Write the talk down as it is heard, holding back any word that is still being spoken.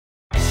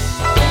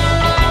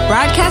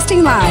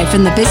Broadcasting live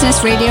from the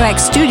Business Radio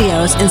X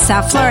studios in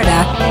South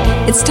Florida,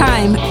 it's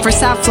time for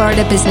South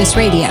Florida Business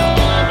Radio.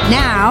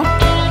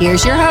 Now,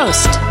 here's your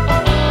host.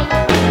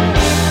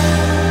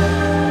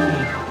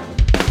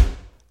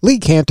 Lee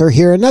Cantor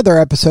here, another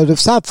episode of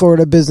South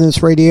Florida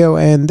Business Radio,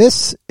 and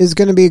this is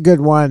going to be a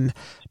good one.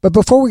 But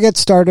before we get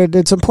started,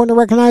 it's important to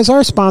recognize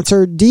our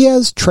sponsor,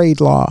 Diaz Trade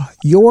Law,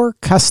 your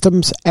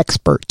customs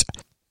expert.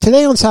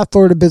 Today on South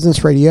Florida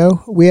Business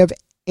Radio, we have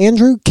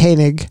Andrew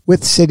Koenig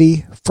with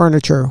City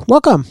Furniture.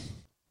 Welcome.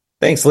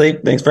 Thanks, Lee.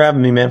 Thanks for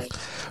having me, man.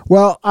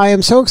 Well, I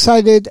am so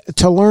excited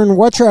to learn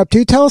what you're up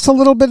to. Tell us a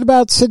little bit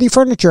about City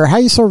Furniture. How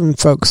are you serving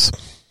folks?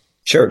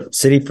 Sure.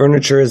 City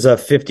Furniture is a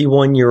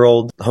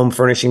 51-year-old home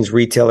furnishings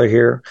retailer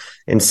here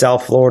in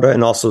South Florida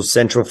and also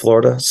Central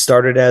Florida.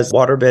 Started as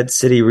Waterbed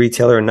City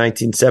retailer in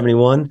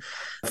 1971.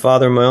 My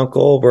father and my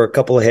uncle were a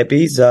couple of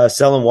hippies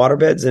selling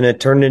waterbeds, and it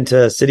turned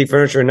into City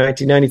Furniture in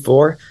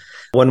 1994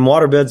 when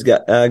waterbeds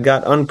got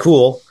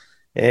uncool,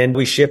 and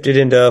we shifted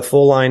into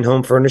full-line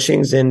home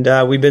furnishings, and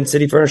we've been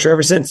City Furniture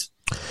ever since.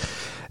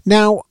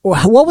 Now,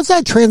 what was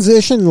that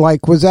transition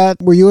like?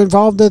 Were you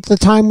involved at the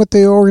time with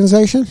the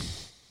organization?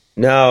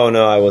 No,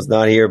 I was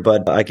not here,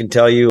 but I can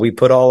tell you we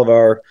put all of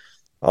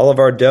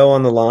our dough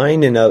on the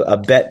line in a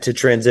bet to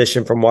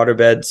transition from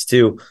waterbeds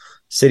to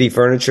City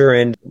Furniture.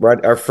 And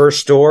our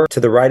first store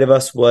to the right of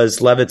us was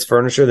Levitt's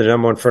Furniture, the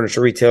number one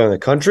furniture retailer in the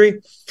country,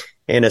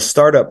 and a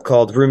startup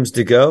called Rooms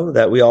to Go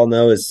that we all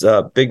know is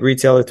a big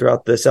retailer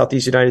throughout the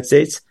Southeast United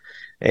States.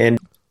 And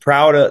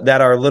proud that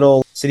our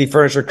little City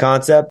Furniture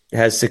concept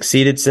has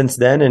succeeded since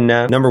then and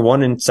number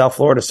one in South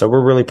Florida. So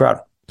we're really proud.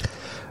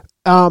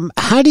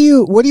 What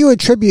do you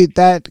attribute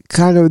that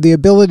kind of the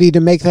ability to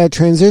make that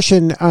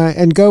transition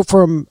and go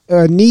from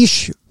a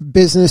niche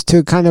business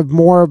to kind of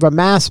more of a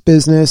mass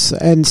business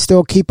and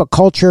still keep a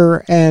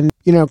culture and,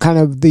 kind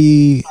of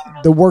the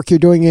work you're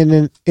doing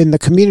in the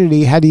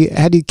community? How do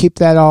you keep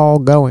that all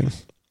going?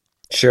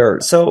 Sure.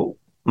 So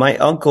my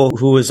uncle,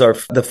 who was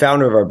the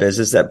founder of our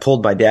business that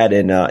pulled my dad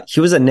in, he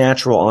was a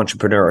natural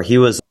entrepreneur. He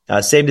was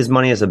saved his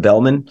money as a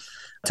bellman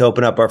to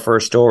open up our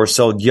first store,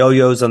 sold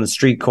yo-yos on the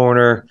street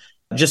corner,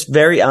 just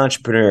very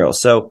entrepreneurial.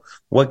 So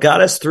what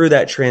got us through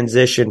that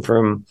transition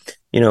from,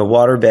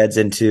 waterbeds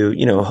into,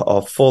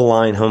 a full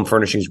line home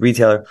furnishings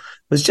retailer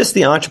was just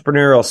the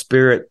entrepreneurial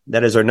spirit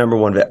that is our number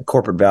one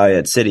corporate value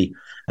at City,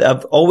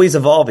 of always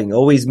evolving,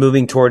 always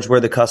moving towards where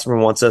the customer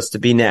wants us to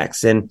be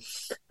next. And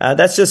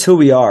that's just who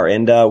we are.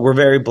 And we're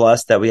very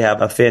blessed that we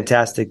have a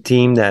fantastic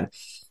team that,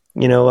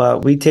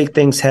 we take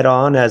things head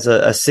on as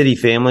a City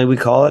family, we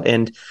call it.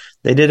 And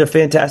they did a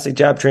fantastic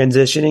job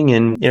transitioning,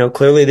 and,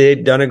 clearly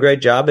they've done a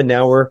great job. And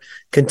now we're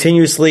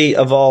continuously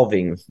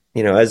evolving,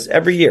 as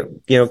every year,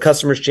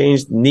 customers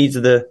change, needs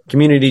of the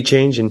community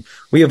change, and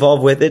we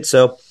evolve with it.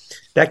 So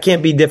that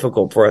can't be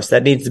difficult for us.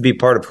 That needs to be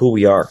part of who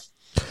we are.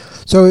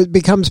 So it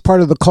becomes part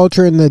of the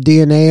culture and the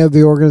DNA of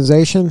the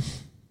organization?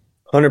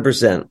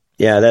 100%.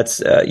 Yeah,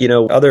 that's,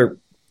 other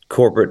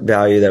corporate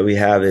value that we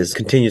have is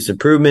continuous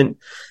improvement,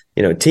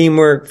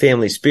 teamwork,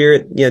 family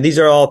spirit. These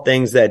are all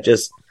things that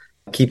just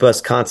keep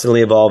us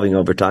constantly evolving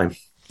over time.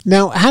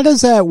 Now, how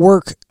does that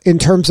work in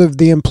terms of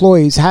the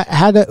employees?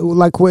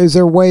 Is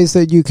there ways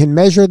that you can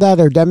measure that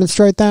or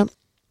demonstrate that?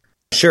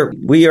 Sure.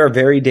 We are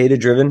very data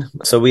driven.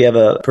 So we have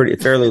a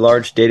fairly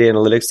large data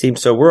analytics team.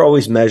 So we're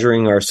always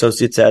measuring our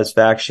associate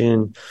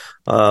satisfaction,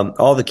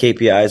 all the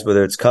KPIs,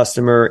 whether it's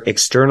customer,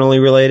 externally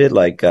related,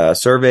 like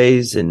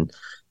surveys and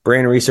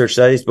brand research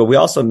studies, but we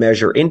also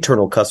measure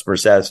internal customer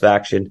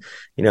satisfaction,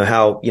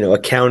 how,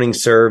 accounting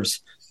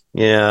serves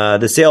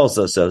the sales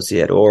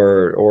associate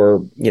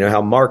or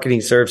how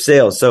marketing serves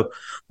sales. So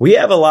we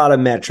have a lot of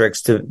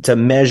metrics to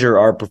measure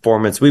our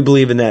performance. We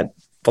believe in that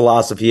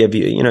philosophy of,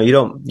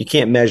 you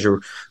can't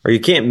measure or you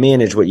can't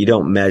manage what you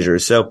don't measure.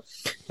 So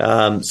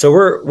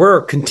we're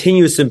a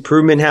continuous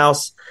improvement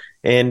house,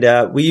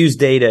 and we use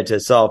data to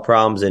solve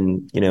problems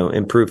and,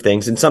 improve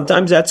things. And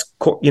sometimes that's,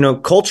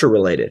 culture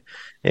related.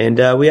 And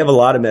we have a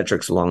lot of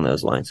metrics along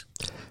those lines.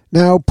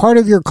 Now, part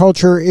of your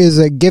culture is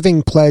a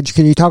giving pledge.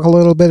 Can you talk a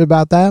little bit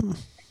about that?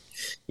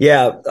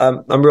 Yeah,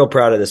 I'm real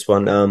proud of this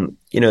one.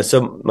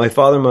 So my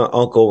father and my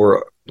uncle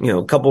were,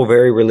 a couple of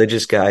very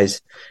religious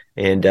guys,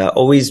 and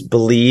always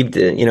believed,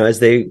 as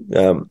they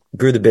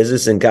grew the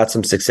business and got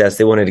some success,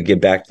 they wanted to give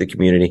back to the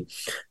community.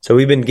 So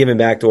we've been giving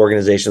back to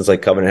organizations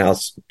like Covenant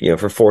House,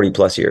 for 40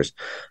 plus years.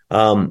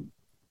 But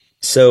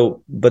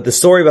the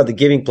story about the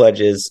giving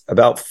pledge is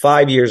about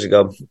 5 years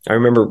ago, I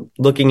remember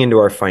looking into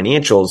our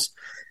financials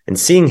and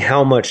seeing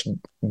how much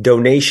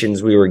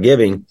donations we were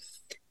giving.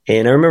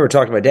 And I remember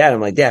talking to my dad.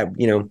 I'm like, Dad,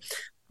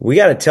 we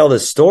got to tell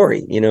this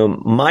story.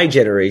 My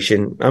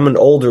generation, I'm an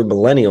older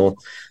millennial,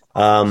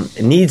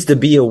 needs to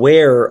be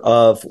aware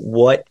of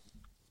what,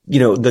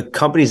 the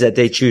companies that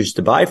they choose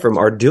to buy from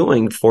are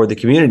doing for the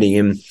community.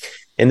 And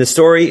the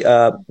story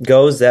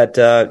goes that,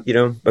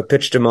 I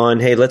pitched him on,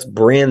 hey, let's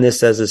brand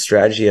this as a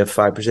strategy of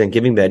 5%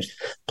 giving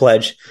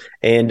pledge.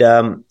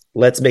 And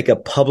let's make a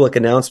public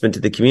announcement to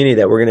the community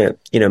that we're going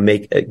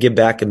to, give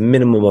back a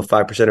minimum of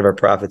 5% of our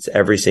profits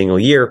every single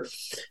year.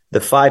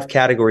 The 5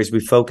 categories we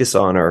focus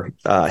on are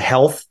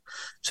health.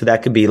 So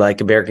that could be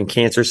like American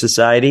Cancer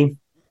Society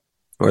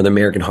or the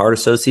American Heart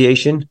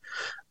Association.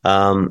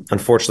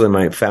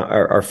 Unfortunately,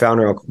 our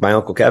founder, my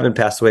Uncle Kevin,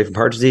 passed away from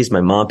heart disease.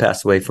 My mom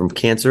passed away from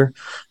cancer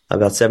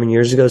about 7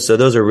 years ago. So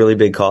those are really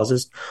big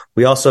causes.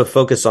 We also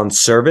focus on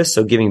service.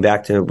 So giving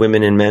back to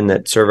women and men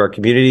that serve our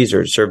communities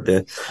or serve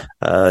the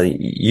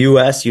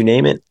U.S., you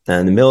name it,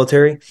 and the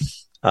military.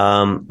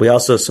 We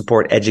also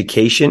support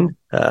education,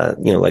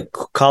 like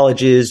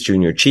colleges,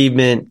 junior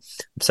achievement,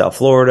 South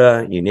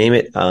Florida, you name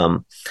it.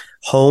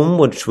 Home,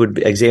 which would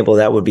be example of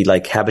that would be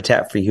like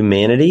Habitat for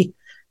Humanity.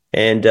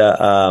 And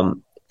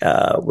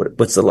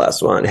what's the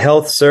last one?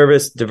 Health,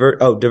 service,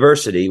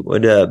 diversity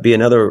would be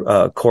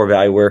another core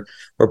value where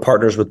we're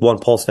partners with One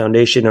Pulse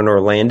Foundation in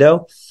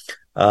Orlando,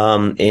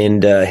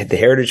 and the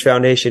Heritage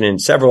Foundation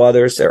and several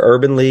others, the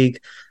Urban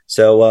League.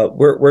 So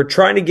we're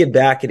trying to give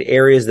back in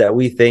areas that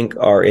we think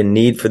are in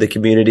need for the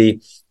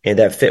community and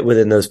that fit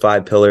within those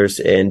 5 pillars.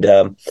 And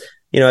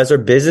as our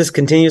business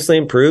continuously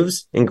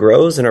improves and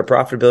grows and our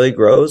profitability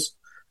grows,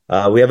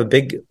 we have a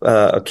big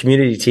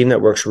community team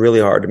that works really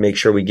hard to make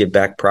sure we give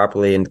back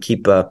properly and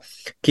keep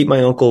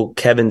my Uncle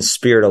Kevin's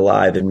spirit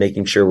alive and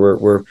making sure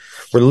we're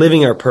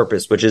living our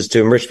purpose, which is to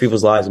enrich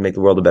people's lives and make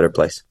the world a better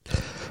place.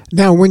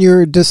 Now, when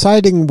you're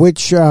deciding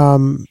which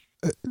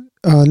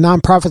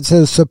nonprofits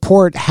to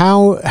support,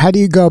 how do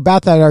you go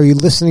about that? Are you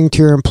listening to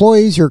your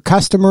employees, your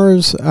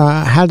customers?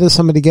 How does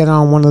somebody get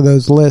on one of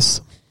those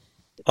lists?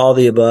 All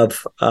the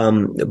above,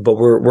 but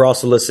we're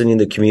also listening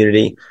to the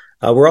community.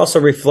 We're also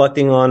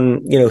reflecting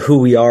on, who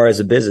we are as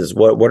a business.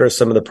 What are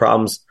some of the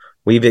problems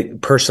we've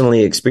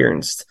personally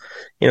experienced?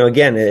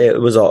 Again, it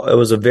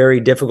was a very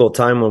difficult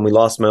time when we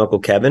lost my Uncle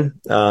Kevin.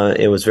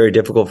 It was very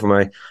difficult for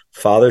my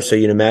father. So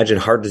you can imagine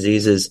heart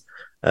disease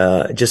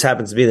it just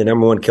happens to be the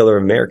number 1 killer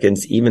of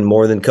Americans, even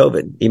more than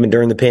COVID, even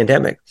during the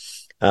pandemic.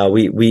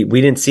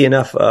 We didn't see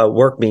enough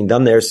work being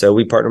done there. So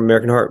we partnered with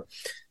American Heart.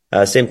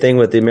 Same thing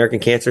with the American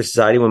Cancer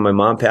Society. When my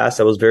mom passed,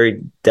 that was a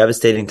very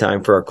devastating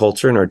time for our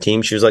culture and our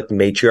team. She was like the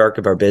matriarch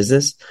of our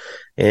business.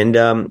 And,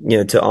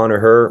 to honor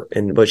her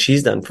and what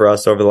she's done for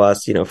us over the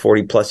last,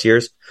 40 plus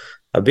years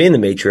of being the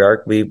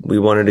matriarch, we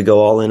wanted to go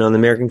all in on the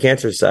American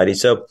Cancer Society.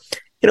 So,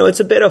 it's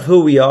a bit of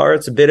who we are.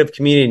 It's a bit of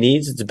community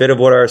needs. It's a bit of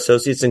what our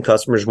associates and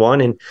customers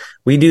want. And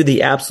we do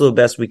the absolute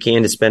best we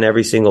can to spend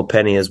every single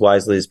penny as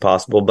wisely as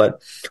possible.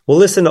 But we'll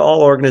listen to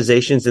all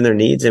organizations and their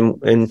needs.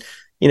 And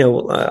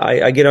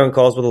I get on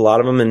calls with a lot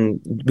of them,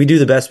 and we do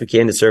the best we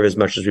can to serve as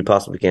much as we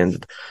possibly can.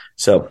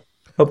 So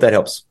hope that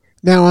helps.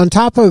 Now, on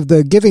top of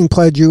the Giving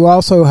Pledge, you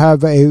also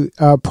have a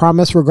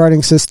promise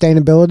regarding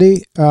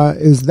sustainability.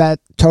 Is that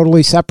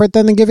totally separate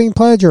than the Giving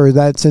Pledge, or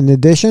that's in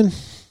addition?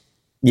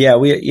 Yeah,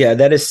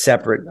 that is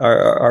separate.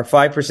 Our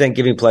 5%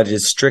 Giving Pledge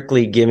is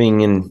strictly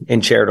giving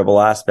in charitable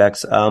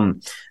aspects.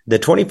 The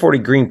 2040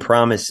 Green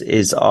Promise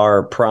is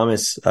our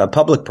promise,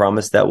 public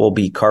promise that will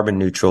be carbon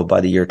neutral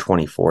by the year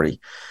 2040.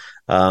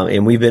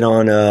 And we've been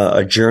on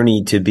a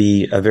journey to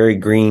be a very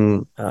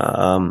green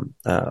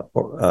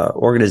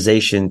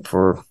organization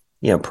for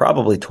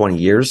probably 20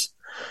 years.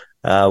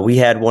 We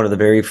had one of the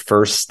very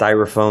first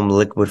styrofoam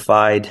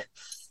liquefied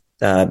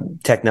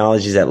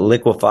technologies that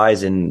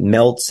liquefies and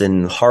melts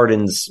and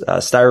hardens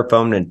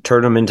styrofoam and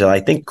turn them into,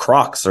 I think,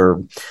 Crocs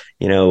or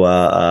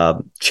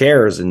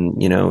chairs and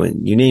you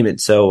name it.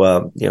 So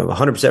 100%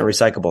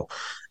 recyclable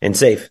and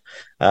safe.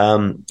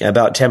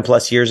 About 10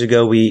 plus years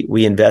ago,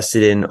 we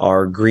invested in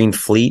our green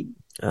fleet.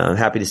 I'm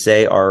happy to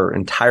say our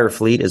entire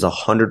fleet is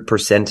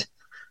 100%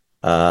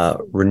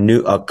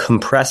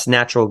 compressed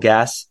natural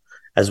gas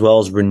as well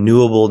as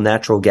renewable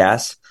natural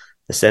gas.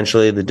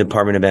 Essentially, the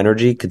Department of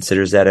Energy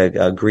considers that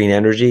a green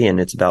energy, and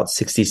it's about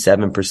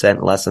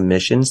 67% less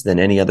emissions than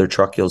any other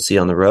truck you'll see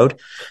on the road.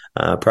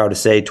 Proud to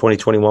say,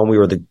 2021 we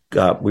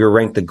were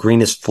ranked the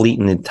greenest fleet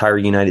in the entire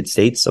United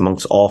States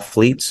amongst all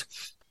fleets.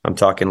 I'm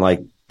talking like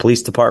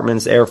police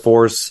departments, Air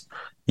Force,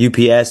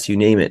 UPS, you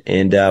name it.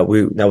 And that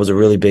was a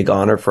really big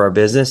honor for our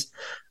business.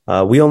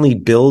 We only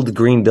build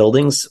green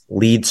buildings,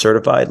 LEED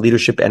certified,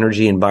 Leadership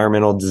Energy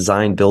Environmental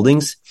Design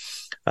buildings.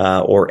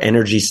 Or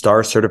Energy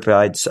Star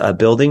certified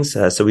buildings.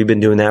 So we've been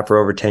doing that for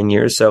over 10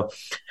 years. So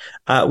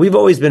we've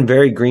always been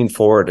very green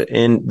forward,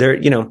 and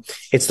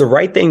it's the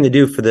right thing to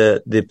do for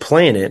the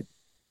planet.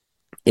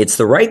 It's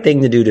the right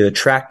thing to do to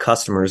attract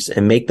customers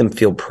and make them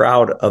feel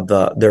proud of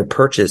their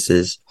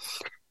purchases.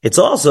 It's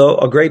also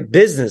a great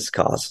business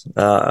cause.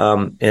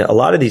 And a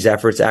lot of these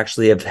efforts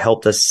actually have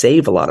helped us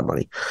save a lot of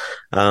money.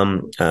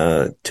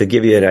 To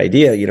give you an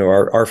idea,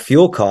 our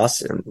fuel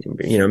costs,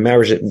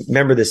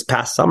 remember this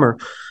past summer,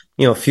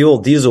 fuel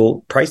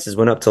diesel prices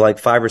went up to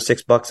like $5 or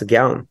 $6 a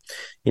gallon.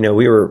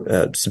 We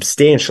were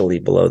substantially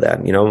below that.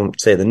 I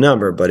won't say the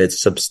number, but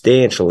it's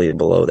substantially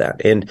below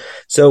that. And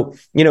so,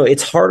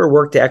 it's harder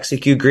work to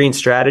execute green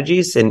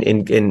strategies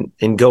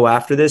and go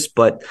after this,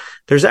 but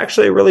there's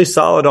actually a really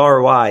solid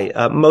ROI,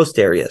 most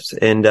areas.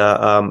 And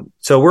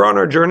so we're on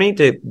our journey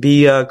to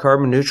be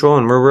carbon neutral,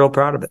 and we're real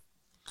proud of it.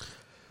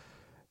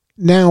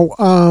 Now,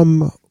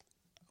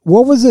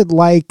 what was it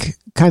like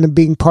kind of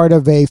being part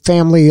of a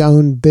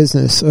family-owned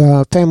business,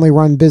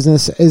 family-run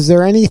business? Is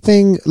there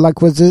anything,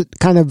 like, was it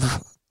kind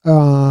of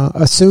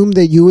assumed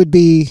that you would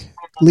be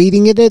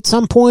leading it at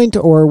some point,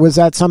 or was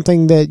that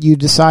something that you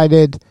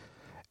decided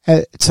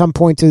at some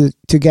point to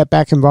get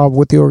back involved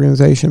with the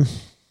organization?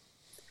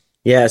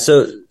 Yeah,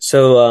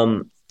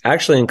 so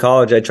actually in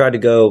college, I tried to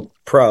go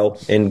pro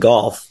in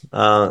golf. So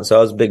I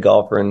was a big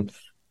golfer in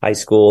high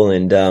school,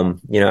 and I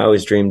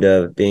always dreamed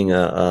of being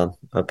a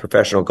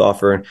professional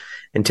golfer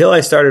until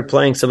I started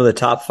playing some of the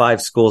top 5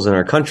 schools in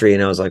our country.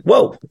 And I was like,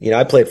 whoa,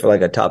 I played for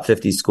like a top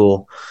 50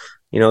 school,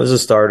 as a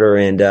starter.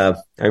 And I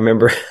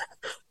remember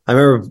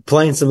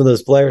playing some of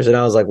those players, and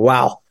I was like,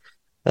 wow,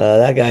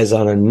 that guy's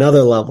on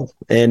another level.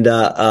 And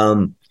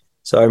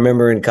so I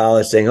remember in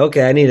college saying,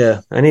 okay, I need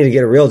to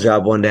get a real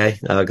job one day,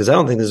 because I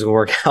don't think this is gonna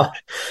work out.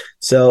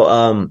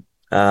 So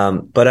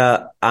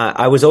but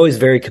I was always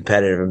very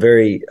competitive.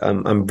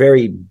 I'm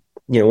very,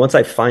 once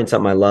I find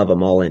something I love,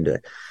 I'm all into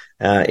it.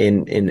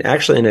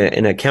 Actually in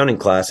an accounting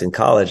class in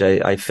college,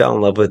 I fell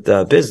in love with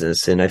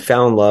business, and I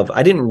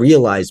didn't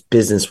realize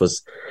business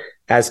was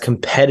as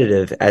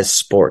competitive as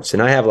sports.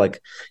 And I have I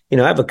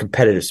have a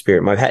competitive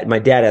spirit. My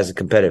dad has a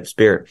competitive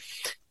spirit.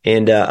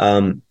 And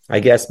I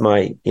guess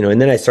and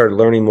then I started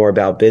learning more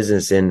about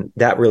business, and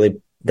that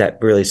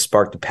really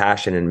sparked a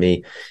passion in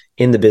me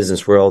in the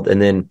business world.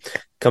 And then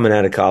coming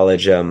out of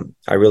college,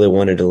 I really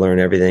wanted to learn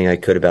everything I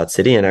could about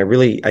Citi. And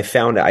I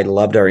found I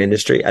loved our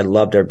industry. I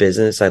loved our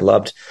business. I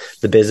loved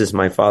the business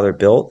my father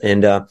built.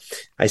 And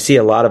I see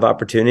a lot of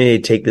opportunity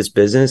to take this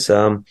business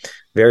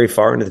very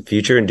far into the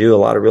future and do a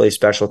lot of really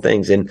special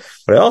things. And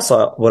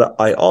what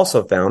I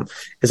also found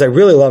is I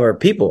really love our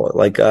people.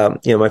 Like,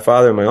 my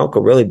father and my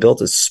uncle really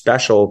built a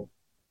special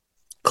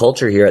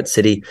culture here at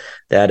Citi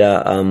that,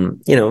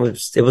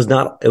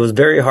 it was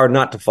very hard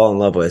not to fall in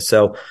love with.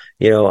 So,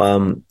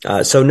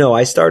 no,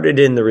 I started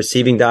in the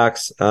receiving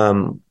docks,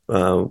 in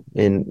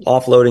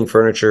offloading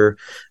furniture.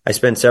 I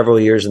spent several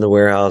years in the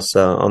warehouse,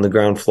 on the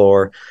ground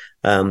floor.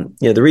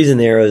 The reason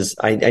there is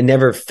I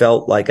never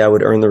felt like I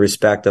would earn the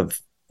respect of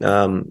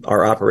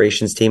our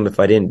operations team if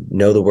I didn't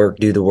know the work,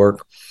 do the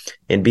work,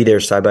 and be there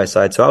side by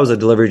side. So I was a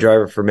delivery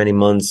driver for many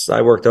months.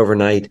 I worked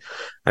overnight.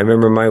 I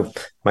remember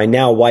my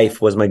now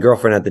wife was my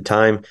girlfriend at the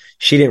time.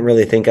 She didn't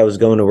really think I was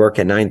going to work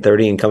at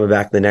 9:30 and coming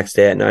back the next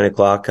day at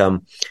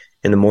 9:00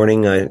 in the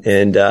morning.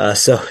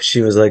 So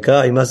she was like,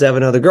 "Oh, you must have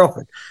another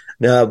girlfriend."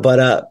 No,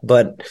 but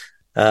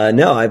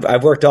no,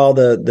 I've worked all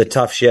the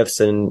tough shifts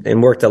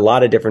and worked a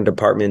lot of different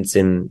departments,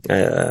 and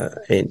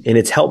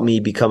it's helped me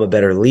become a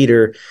better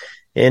leader.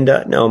 And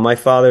no, my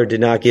father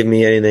did not give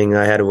me anything.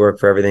 I had to work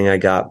for everything I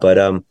got. But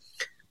I'm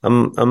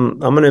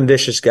an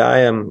ambitious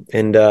guy.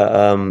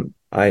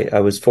 I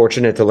was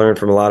fortunate to learn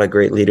from a lot of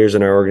great leaders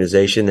in our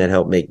organization that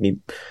helped make me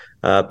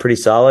pretty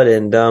solid.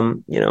 And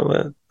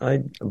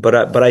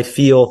but I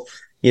feel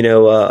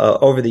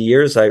over the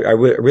years I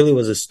really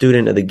was a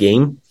student of the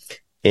game.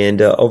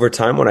 And over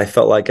time, when I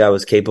felt like I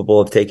was capable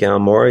of taking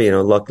on more,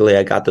 luckily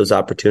I got those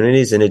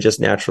opportunities, and it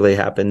just naturally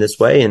happened this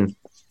way. And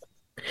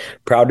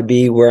proud to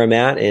be where I'm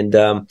at. And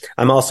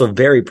I'm also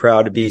very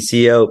proud to be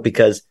CEO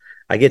because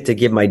I get to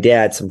give my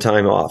dad some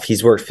time off.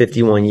 He's worked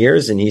 51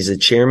 years and he's a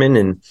chairman.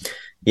 And,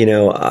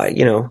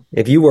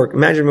 if you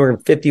imagine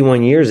working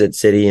 51 years at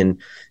Citi and,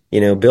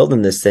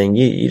 building this thing,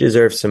 you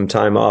deserve some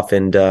time off.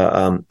 And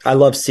I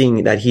love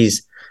seeing that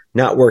he's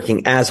not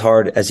working as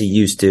hard as he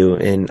used to.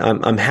 And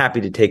I'm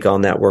happy to take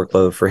on that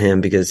workload for him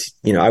because,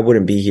 I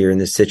wouldn't be here in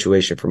this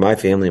situation for my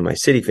family and my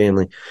Citi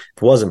family if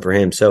it wasn't for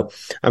him. So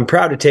I'm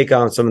proud to take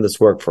on some of this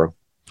work for him.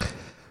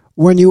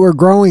 When you were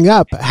growing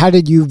up, how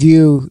did you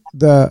view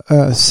the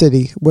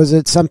Citi? Was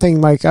it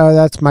something like, oh,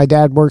 that's my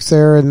dad works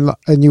there, and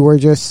you were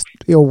just,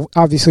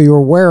 obviously you were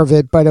aware of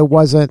it, but it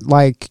wasn't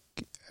like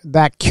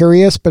that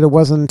curious, but it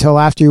wasn't until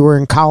after you were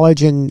in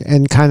college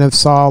and kind of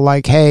saw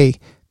like, hey,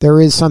 there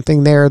is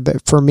something there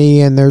that for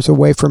me, and there's a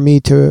way for me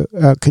to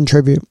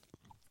contribute.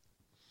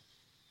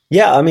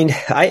 Yeah, I mean,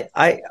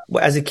 I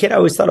as a kid, I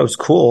always thought it was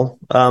cool,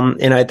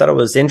 and I thought it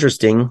was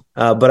interesting.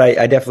 But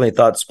I definitely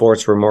thought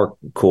sports were more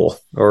cool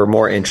or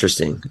more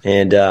interesting,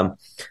 and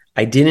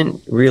I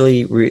didn't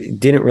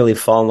really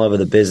fall in love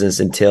with the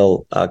business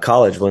until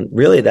college, when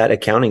really that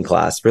accounting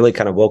class really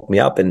kind of woke me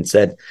up and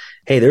said,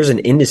 "Hey, there's an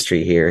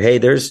industry here. Hey,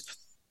 there's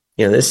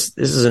this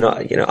is an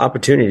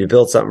opportunity to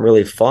build something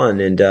really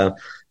fun." And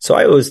so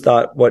I always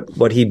thought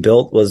what he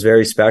built was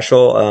very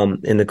special,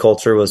 and the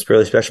culture was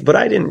really special. But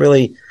I didn't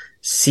really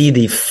see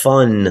the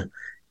fun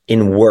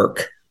in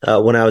work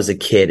when I was a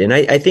kid. And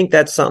I think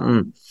that's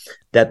something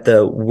that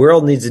the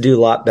world needs to do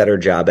a lot better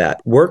job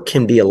at. Work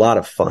can be a lot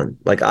of fun.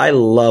 Like, I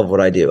love what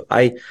I do.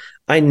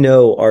 I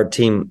know our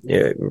team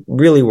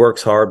really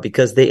works hard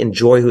because they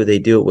enjoy who they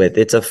do it with.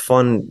 It's a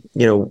fun,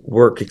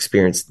 work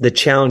experience. The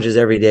challenges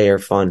every day are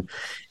fun.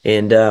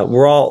 And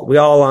we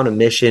all on a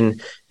mission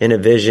and a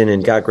vision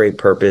and got great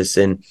purpose.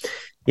 And,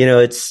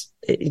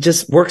 it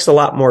just works a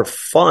lot more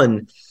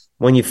fun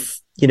when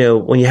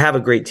when you have a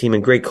great team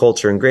and great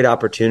culture and great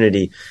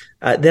opportunity.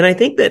 Then I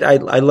think that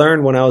I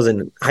learned when I was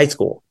in high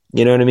school.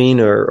 You know what I mean?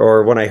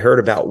 Or when I heard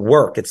about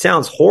work, it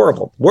sounds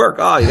horrible. Work.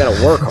 Oh, you got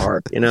to work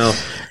hard,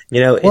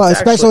 Well,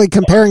 especially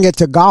comparing it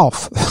to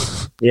golf.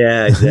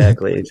 Yeah,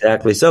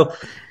 exactly. So,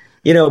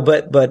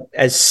 but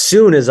as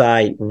soon as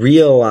I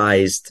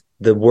realized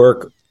the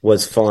work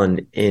was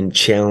fun and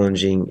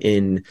challenging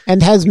and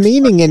has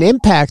meaning and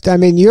impact. I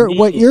mean,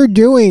 what you're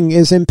doing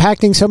is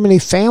impacting so many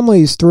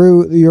families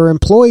through your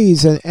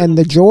employees and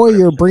the joy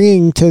you're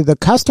bringing to the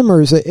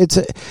customers.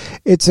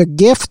 It's a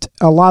gift.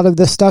 A lot of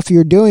the stuff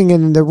you're doing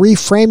and the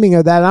reframing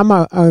of that, I'm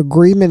a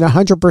agreement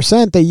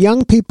 100% that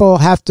young people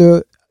have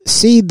to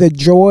see the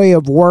joy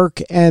of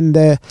work and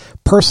the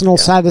personal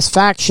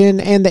satisfaction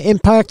and the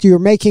impact you're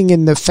making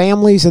in the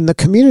families and the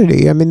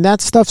community. I mean,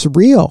 that stuff's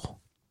real.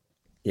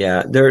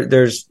 Yeah,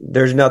 there's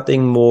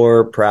nothing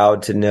more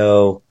proud to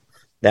know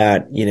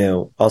that,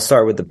 I'll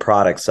start with the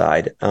product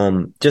side,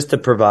 just to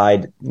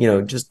provide,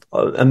 just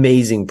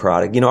amazing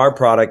product. Our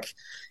product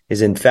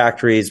is in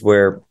factories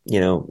where,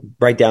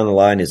 right down the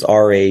line is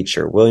RH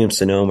or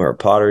Williams-Sonoma or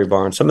Pottery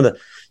Barn, some of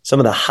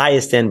the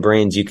highest end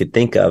brands you could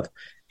think of.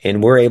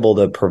 And we're able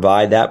to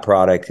provide that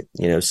product,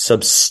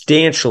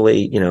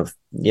 substantially,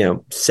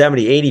 70,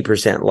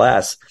 80%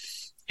 less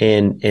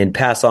and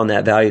pass on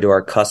that value to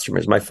our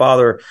customers. My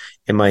father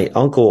and my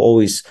uncle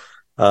always,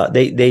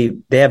 they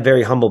have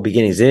very humble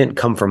beginnings. They didn't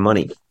come from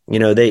money. They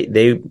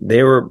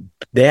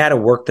had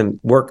to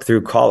work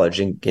through college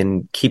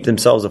and keep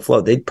themselves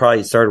afloat. They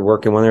probably started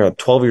working when they were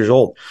 12 years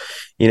old,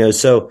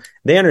 so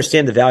they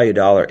understand the value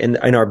dollar.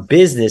 And our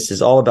business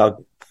is all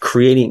about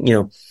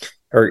creating,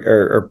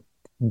 or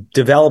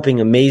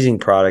developing amazing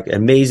product,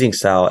 amazing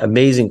style,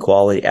 amazing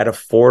quality at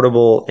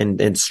affordable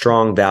and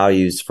strong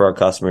values for our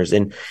customers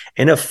and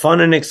in a fun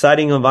and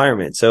exciting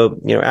environment. So,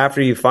 after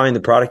you find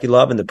the product you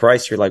love and the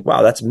price, you're like,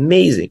 wow, that's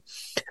amazing.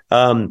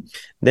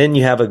 Then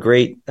you have a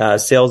great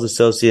sales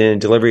associate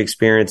and delivery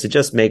experience. It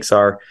just makes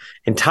our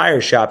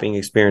entire shopping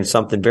experience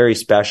something very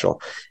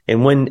special.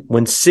 And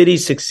when City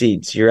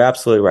succeeds, you're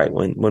absolutely right.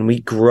 When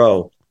we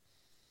grow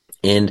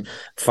and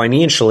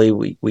financially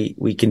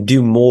we can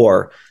do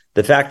more.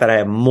 The fact that I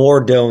have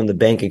more dough in the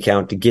bank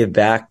account to give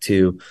back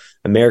to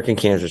American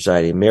Cancer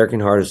Society,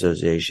 American Heart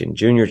Association,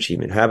 Junior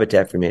Achievement,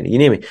 Habitat for Humanity, you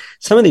name it.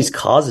 Some of these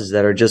causes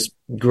that are just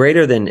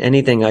greater than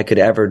anything I could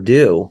ever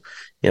do.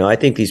 I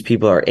think these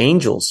people are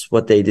angels,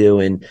 what they do.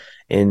 And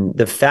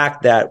the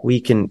fact that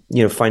we can,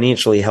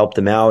 financially help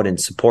them out and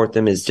support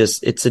them is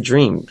just, it's a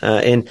dream.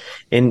 And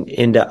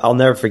I'll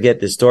never forget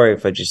this story.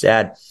 If I just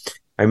add,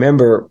 I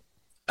remember,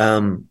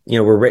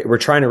 we're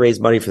trying to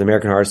raise money for the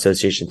American Heart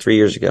Association 3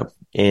 years ago.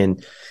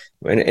 And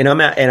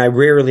I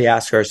rarely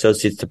ask our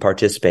associates to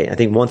participate. I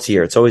think once a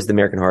year, it's always the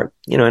American Heart,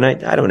 and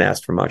I don't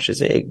ask for much.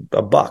 It's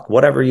a buck,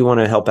 whatever you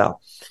want to help out.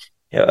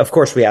 Of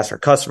course, we ask our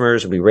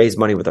customers and we raise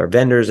money with our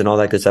vendors and all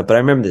that good stuff. But I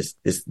remember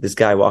this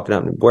guy walking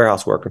up, a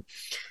warehouse worker,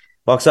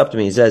 walks up to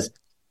me and says,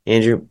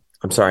 "Andrew,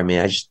 I'm sorry,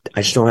 man. I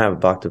just don't have a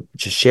buck to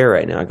just share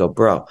right now." I go,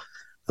 "Bro,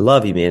 I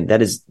love you, man.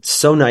 That is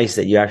so nice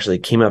that you actually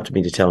came up to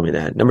me to tell me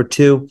that. Number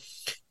two,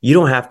 you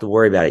don't have to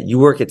worry about it. You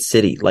work at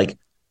City. Like,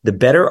 the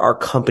better our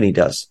company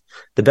does,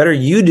 the better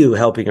you do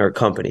helping our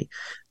company,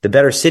 the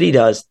better City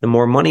does, the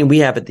more money we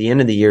have at the end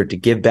of the year to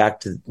give back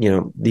to,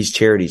 these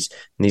charities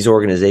and these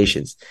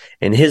organizations."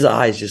 And his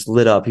eyes just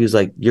lit up. He was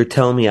like, "You're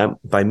telling me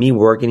by me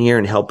working here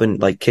and helping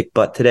like kick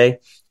butt today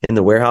in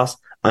the warehouse,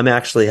 I'm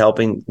actually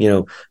helping,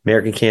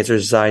 American Cancer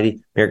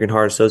Society, American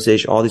Heart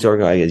Association, all these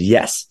organizations."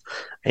 Yes.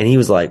 And he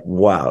was like,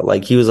 wow.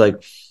 Like, he was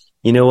like,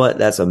 "You know what?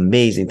 That's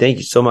amazing. Thank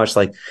you so much."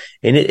 Like,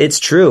 and it's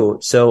true.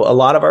 So a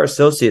lot of our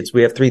associates,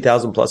 we have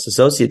 3,000 plus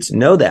associates,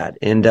 know that.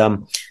 And,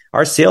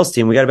 our sales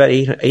team, we got about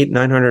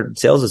 900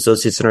 sales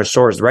associates in our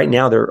stores right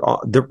now. They're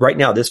right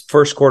now, this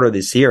first quarter of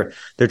this year,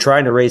 they're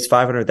trying to raise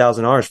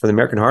 $500,000 for the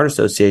American Heart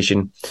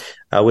Association,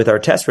 with our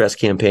Test Rest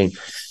campaign.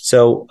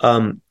 So,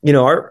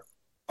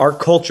 our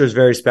culture is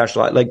very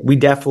special. Like, we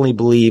definitely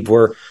believe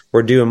we're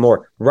doing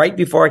more. Right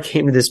before I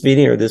came to this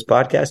meeting or this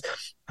podcast,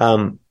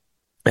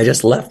 I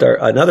just left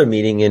another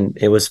meeting, and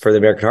it was for the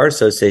American Heart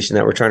Association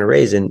that we're trying to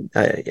raise. And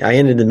I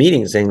ended the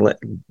meeting saying,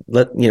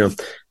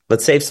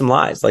 let's save some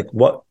lives. Like,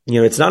 what,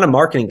 it's not a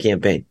marketing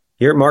campaign.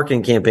 Your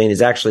marketing campaign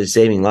is actually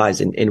saving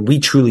lives. And we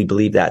truly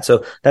believe that.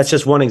 So that's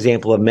just one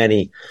example of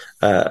many,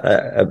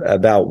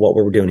 about what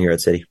we're doing here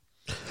at City.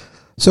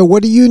 So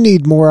what do you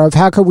need more of?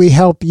 How can we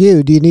help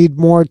you? Do you need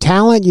more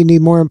talent? You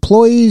need more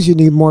employees? You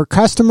need more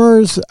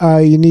customers?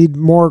 You need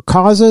more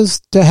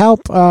causes to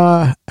help?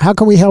 How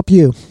can we help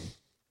you?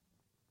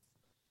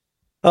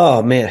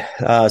 Oh man.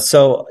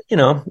 So,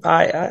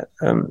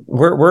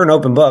 we're an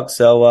open book.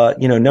 So,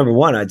 number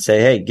one, I'd say,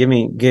 hey, give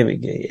me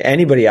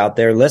anybody out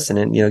there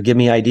listening, give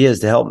me ideas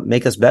to help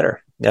make us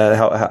better,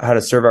 how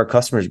to serve our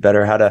customers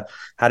better, how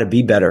to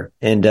be better.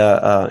 And,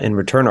 in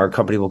return, our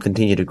company will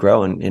continue to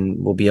grow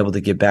and we'll be able to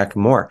give back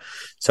more.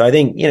 So I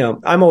think,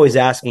 I'm always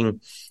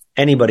asking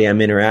anybody I'm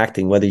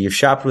interacting, whether you've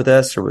shopped with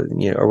us or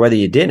whether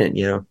you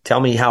didn't, tell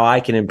me how I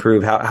can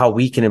improve, how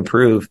we can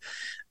improve,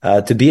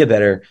 to be a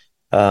better,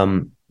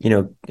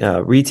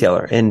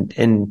 retailer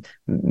and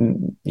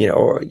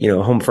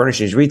home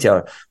furnishings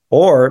retailer,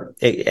 or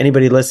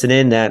anybody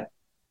listening that,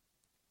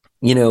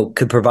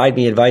 could provide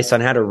me advice on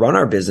how to run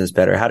our business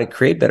better, how to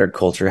create better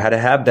culture, how to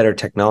have better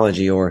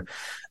technology or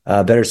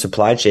better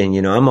supply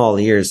chain. I'm all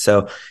ears.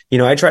 So,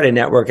 I try to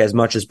network as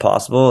much as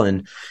possible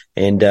and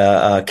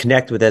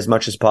connect with as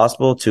much as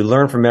possible to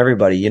learn from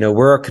everybody.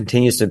 We're a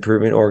continuous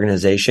improvement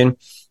organization,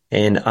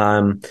 and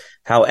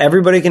how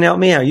everybody can help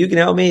me, how you can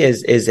help me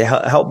is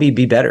help me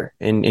be better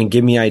and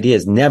give me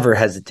ideas. Never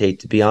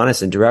hesitate to be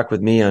honest and direct with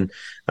me on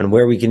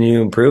where we can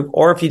improve.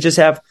 Or if you just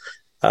have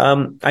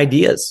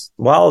ideas,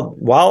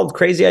 wild,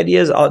 crazy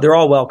ideas, they're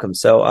all welcome.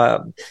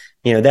 So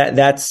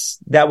that's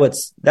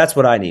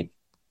what I need.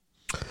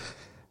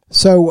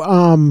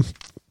 So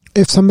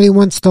if somebody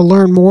wants to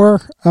learn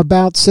more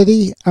about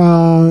City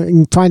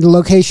and find a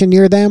location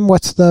near them,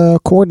 what's the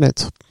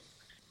coordinates?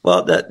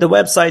 Well, the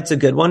website's a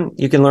good one.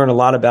 You can learn a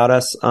lot about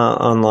us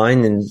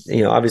online and,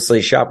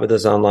 obviously shop with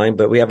us online,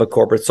 but we have a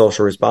corporate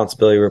social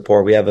responsibility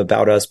report. We have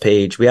about us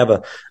page. We have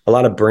a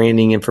lot of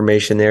branding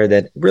information there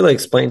that really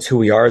explains who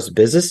we are as a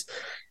business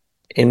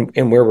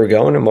and where we're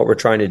going and what we're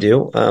trying to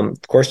do.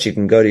 Of course, you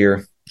can go to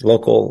your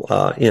local,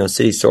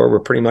 City store. We're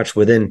pretty much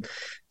within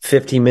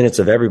 15 minutes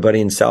of everybody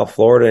in South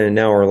Florida and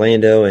now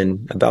Orlando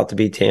and about to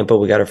be Tampa.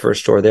 We got our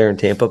first store there in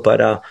Tampa,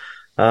 but,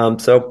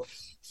 so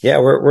yeah,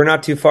 we're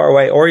not too far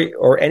away,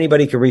 or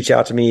anybody can reach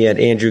out to me at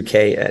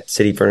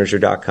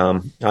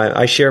andrewk@cityfurniture.com.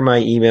 I share my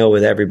email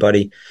with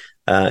everybody,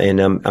 and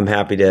I'm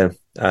happy to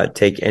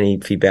take any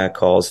feedback,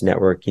 calls,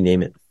 network, you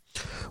name it.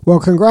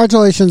 Well,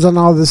 congratulations on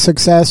all the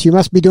success. You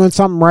must be doing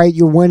something right.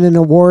 You're winning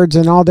awards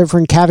in all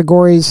different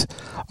categories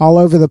all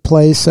over the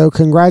place. So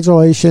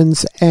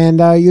congratulations, and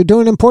you're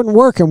doing important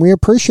work, and we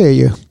appreciate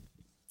you.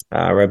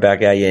 Right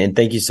back at you. And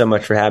thank you so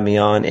much for having me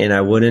on. And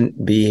I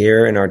wouldn't be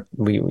here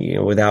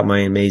without my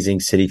amazing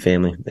City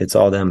family. It's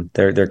all them.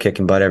 They're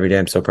kicking butt every day.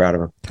 I'm so proud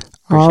of them.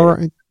 All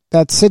right.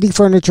 That's City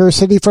Furniture,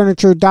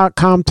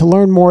 cityfurniture.com to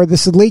learn more.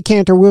 This is Lee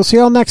Cantor. We'll see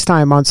you all next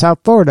time on South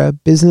Florida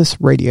Business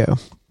Radio.